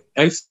sustain.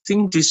 I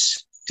think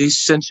this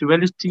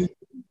sensuality,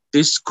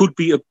 this could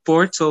be a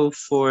portal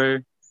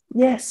for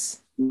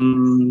Yes.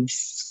 um,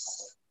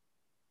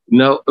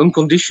 now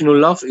unconditional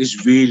love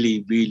is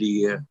really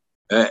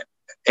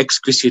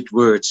exquisite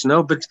words,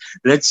 no, but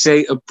let's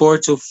say a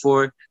portal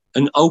for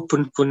an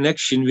open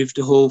connection with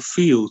the whole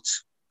field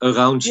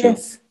around you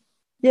Yes.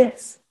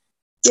 Yes.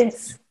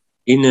 Yes.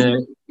 in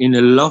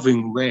a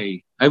loving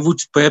way. I would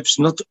perhaps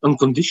not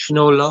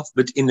unconditional love,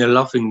 but in a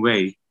loving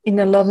way. In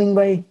a loving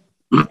way.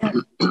 Yeah.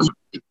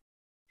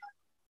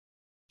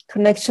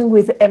 Connection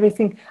with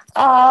everything.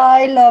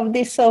 I love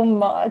this so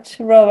much,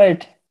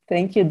 Robert.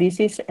 Thank you. This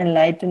is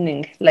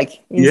enlightening,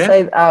 like Yeah,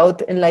 inside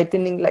out,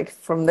 enlightening, like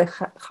from the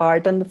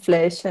heart and the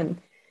flesh, and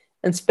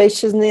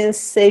spaciousness,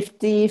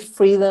 safety,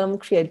 freedom, yeah.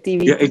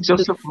 creativity, It's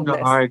also from the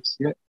playfulness. heart.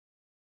 Yeah,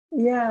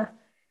 Yeah,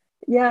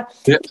 yeah.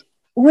 yeah.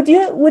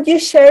 Would you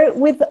share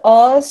with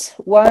us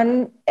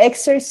one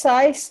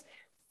exercise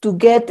to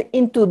get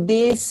into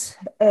this,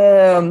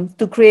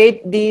 to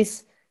create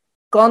this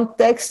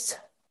context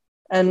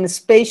and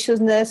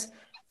spaciousness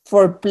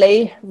for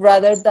play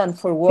rather than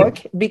for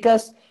work?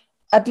 Because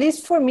at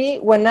least for me,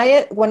 when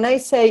I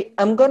say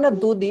I'm gonna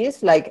do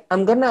this, like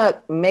I'm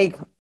gonna make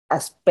a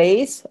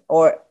space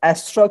or a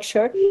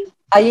structure,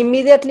 I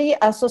immediately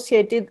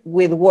associate it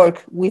with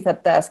work, with a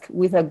task,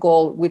 with a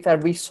goal, with a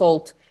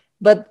result.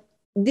 But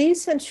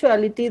this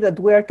sensuality that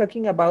we are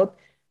talking about,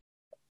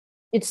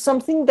 it's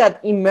something that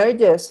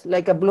emerges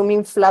like a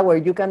blooming flower.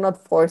 You cannot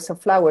force a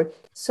flower.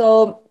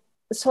 So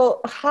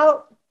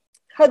how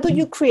do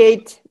you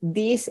create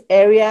this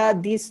area,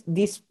 this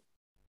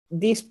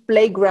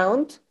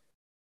playground,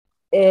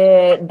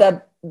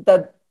 that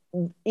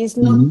is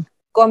not Mhm.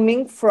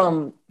 coming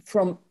from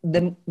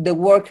the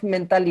work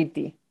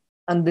mentality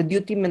and the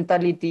duty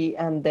mentality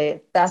and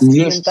the task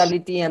Yes,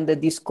 mentality and the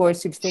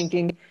discursive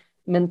thinking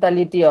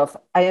mentality of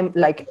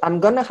I'm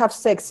gonna have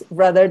sex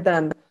rather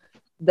than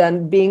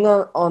being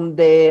on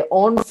the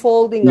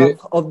unfolding yeah,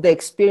 of the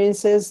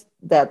experiences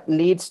that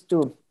leads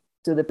to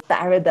the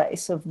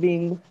paradise of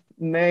being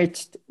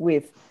merged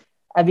with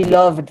a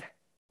beloved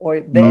or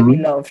the Mhm.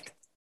 beloved.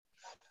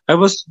 I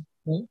was,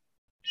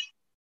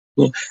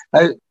 yeah,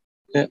 I,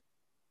 yeah,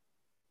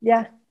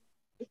 Yeah.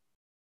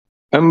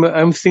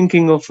 I'm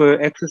thinking of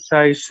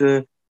exercise.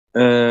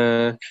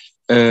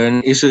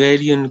 An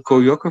Israeli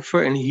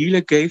choreographer and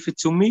healer gave it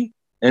to me,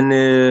 and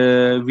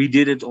we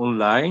did it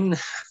online.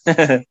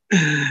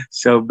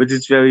 So, but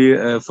it's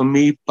very for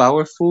me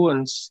powerful,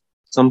 and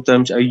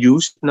sometimes I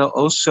use it now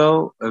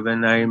also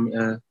when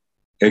I'm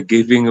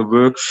giving a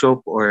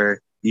workshop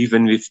or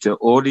even with the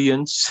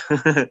audience.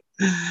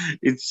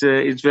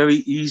 It's very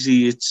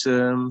easy. It's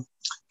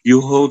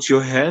you hold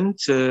your hand.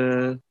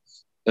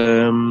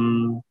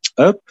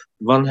 Up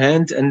one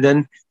hand, and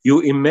then you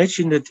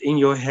imagine that in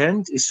your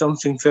hand is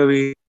something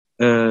very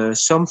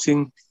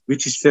something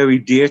which is very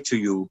dear to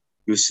you,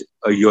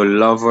 your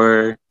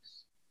lover,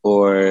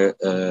 or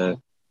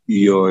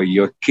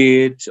your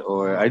kid,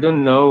 or I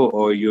don't know,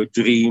 or your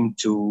dream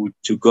to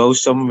go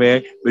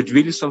somewhere, but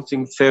really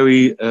something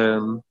very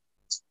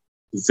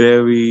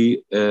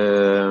very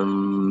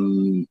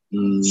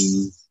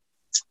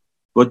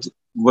what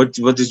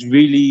what is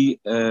really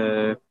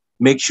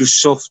makes you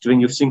soft when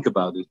you think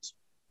about it.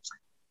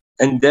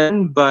 And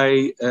then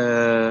by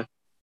uh,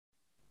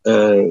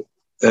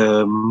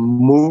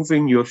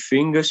 moving your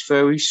fingers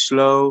very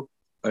slow,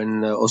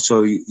 and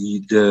also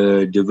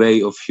the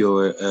way of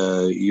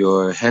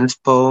your hand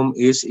palm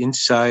is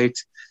inside,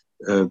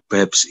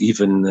 perhaps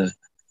even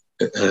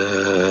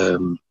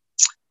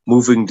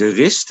moving the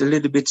wrist a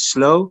little bit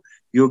slow,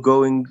 you're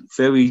going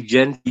very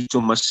gently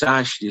to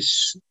massage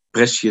this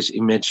precious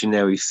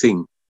imaginary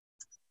thing.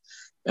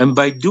 And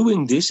by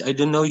doing this, I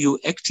don't know, you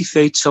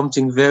activate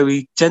something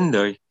very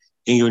tender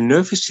in your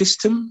nervous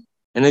system.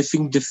 And I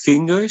think the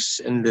fingers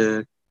and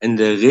the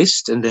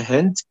wrist and the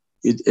hand,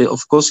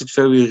 of course, it's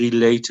very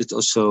related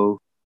also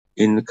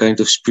in a kind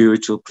of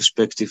spiritual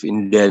perspective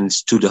in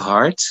dance to the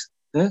heart.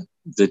 eh?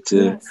 That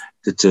Yes.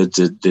 that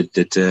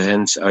the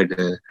hands are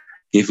the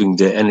giving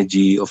the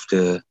energy of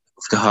the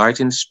heart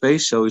in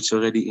space, so it's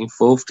already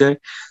involved there.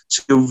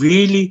 So you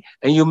really,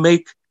 and you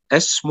make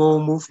as small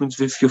movements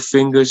with your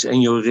fingers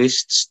and your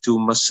wrists to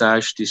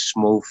massage this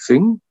small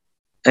thing.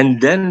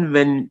 And then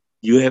when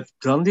you have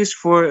done this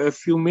for a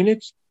few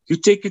minutes, you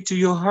take it to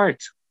your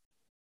heart,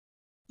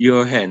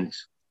 your hand.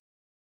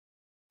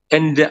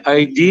 And the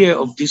idea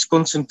of this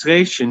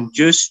concentration,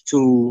 this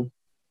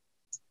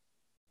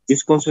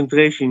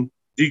concentration,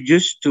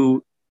 just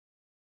to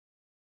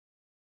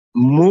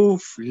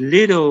move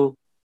little,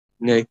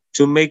 like,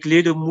 to make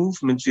little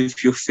movements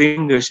with your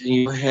fingers and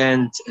your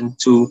hand, and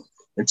to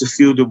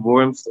feel the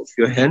warmth of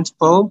your hand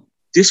palm.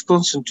 This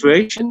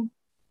concentration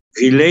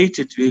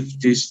related with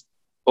this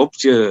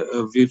object,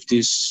 with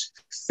this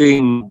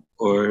thing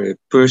or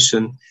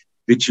person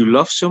which you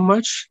love so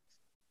much,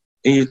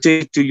 and you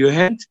take it to your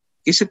hand,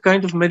 is a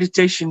kind of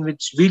meditation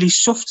which really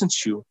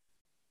softens you.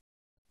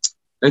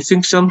 I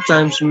think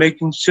sometimes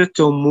making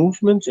subtle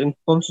movements and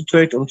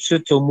concentrate on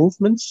subtle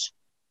movements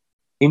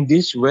in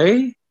this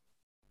way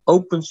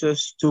opens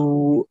us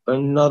to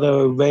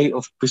another way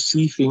of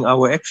perceiving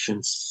our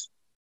actions.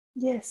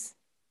 Yes.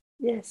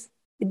 Yes.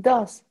 It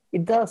does.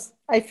 It does.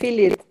 I feel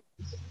it.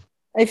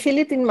 I feel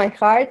it in my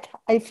heart.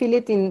 I feel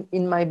it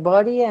in my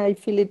body. I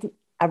feel it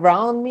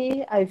around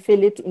me. I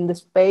feel it in the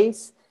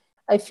space.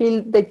 I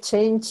feel the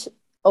change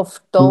of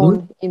Mhm.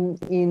 tone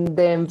in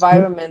the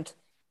environment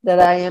that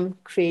I am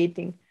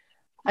creating.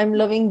 I'm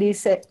loving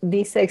this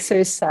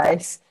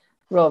exercise,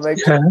 Robert.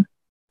 Yeah.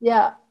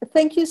 Yeah,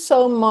 thank you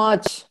so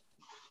much.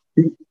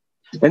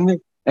 And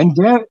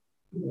there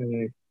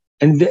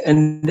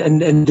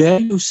and there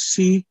you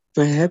see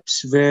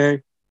perhaps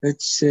where,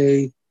 let's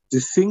say,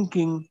 the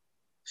thinking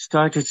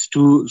started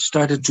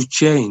to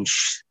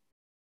change,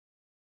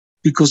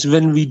 because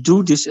when we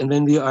do this and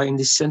when we are in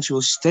this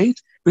sensual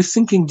state, we're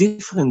thinking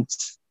different.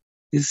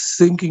 We're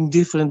thinking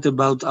different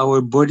about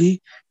our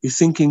body. We're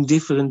thinking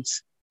different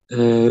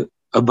uh,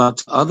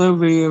 about other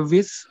we are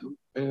with.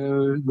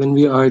 When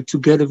we are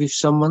together with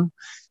someone,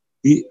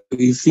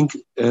 we think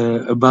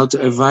about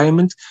the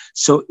environment.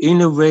 So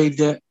in a way,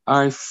 there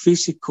are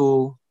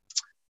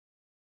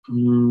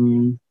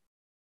um,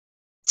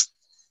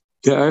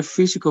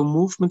 physical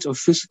movements or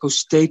physical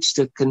states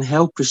that can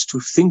help us to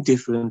think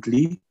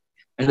differently.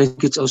 And I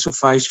think it's also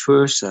vice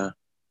versa.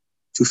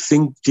 To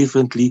think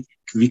differently,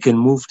 we can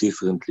move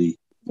differently.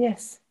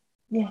 Yes,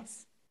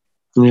 yes.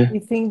 Yeah. We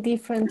think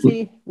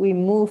differently, we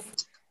move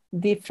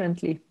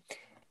differently.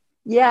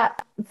 Yeah,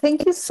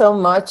 thank you so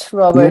much, Yeah.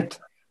 Robert.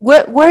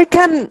 Where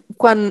can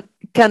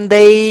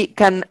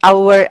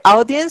our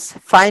audience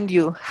find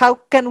you? How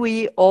can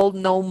we all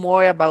know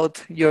more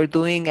about your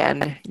doing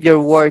and your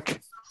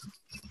work?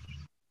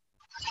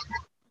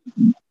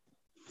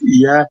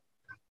 Yeah.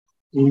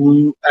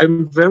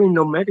 I'm very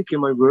nomadic in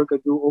my work. I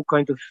do all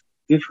kinds of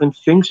different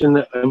things,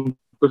 and I'm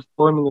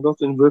performing a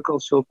lot in work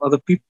also of other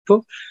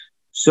people.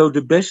 So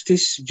the best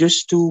is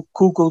just to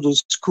Google the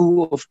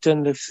School of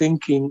Tender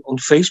Thinking on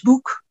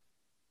Facebook,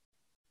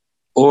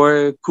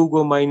 or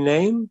Google my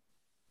name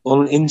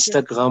on Yeah.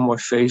 Instagram or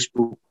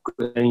Facebook,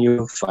 and you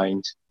will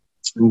find.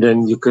 And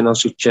then you can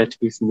also chat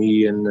with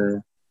me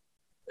and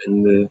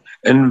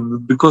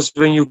because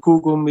when you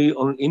Google me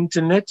on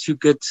internet, you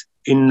get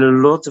in a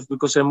lot of,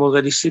 because I'm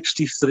already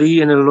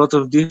 63, and a lot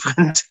of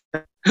different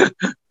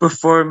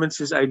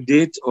performances I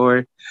did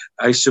or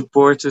I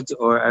supported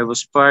or I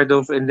was part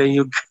of, and then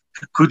you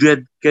could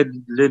get a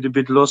little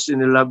bit lost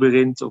in a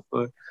labyrinth of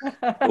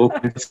all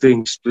kinds of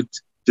things. But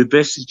the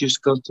best is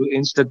just go to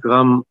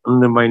Instagram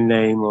under my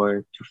name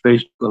or to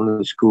Facebook under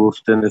the School of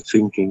Standard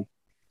Thinking.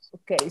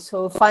 Okay,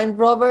 so find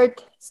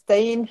Robert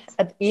Steijn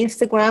at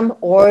Instagram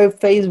or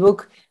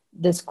Facebook,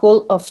 the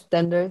School of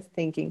Standard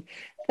Thinking.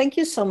 Thank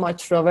you so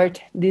much,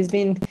 Robert. This has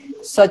been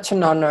such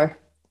an honor.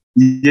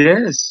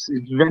 Yes,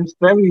 it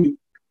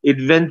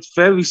went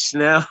very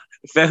snel,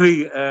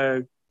 very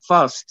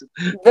fast.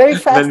 Very When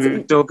fast, we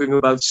were talking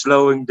about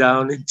slowing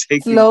down and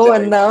taking slow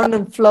and time. down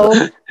and flow.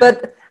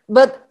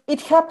 But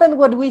it happened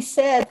what we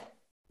said.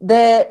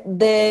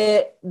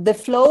 The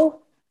flow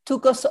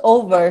took us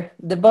over.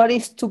 The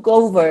bodies took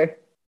over.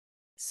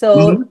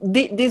 So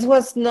this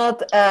was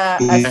not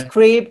a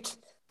script,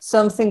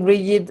 something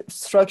rigid,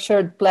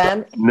 structured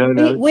plan.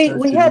 No, We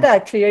had totally.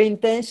 a clear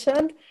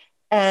intention,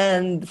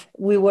 and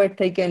we were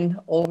taken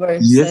over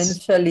Yes.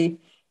 essentially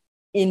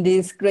in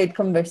this great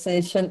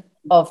conversation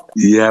of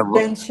Yeah. Well,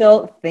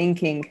 essential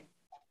thinking.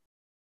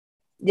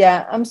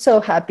 Yeah, I'm so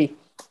happy.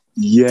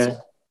 yeah.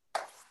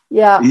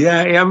 Yeah,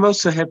 Yeah. I'm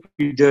also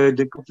happy.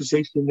 The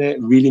conversation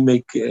really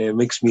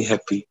makes me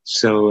happy.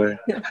 So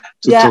to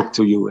yeah. talk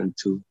to you and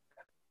to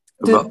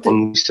To, about to,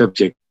 on this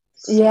subject.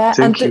 yeah,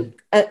 and Thank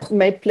you.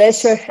 my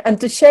pleasure, and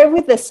to share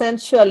with the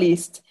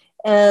sensualist.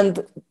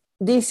 And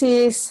this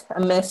is a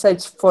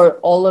message for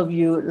all of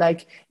you.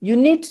 Like, you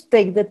need to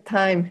take the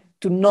time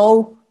to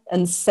know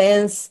and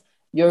sense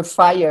your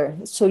fire,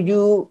 so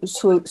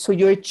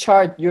you're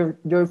charged,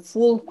 you're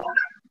full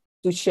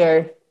to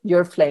share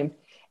your flame.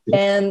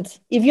 And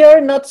if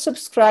you're not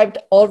subscribed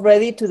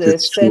already to the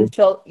That's true.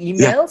 Central Yeah.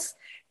 emails,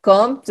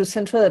 come to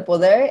Centro de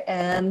Poder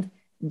and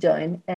join.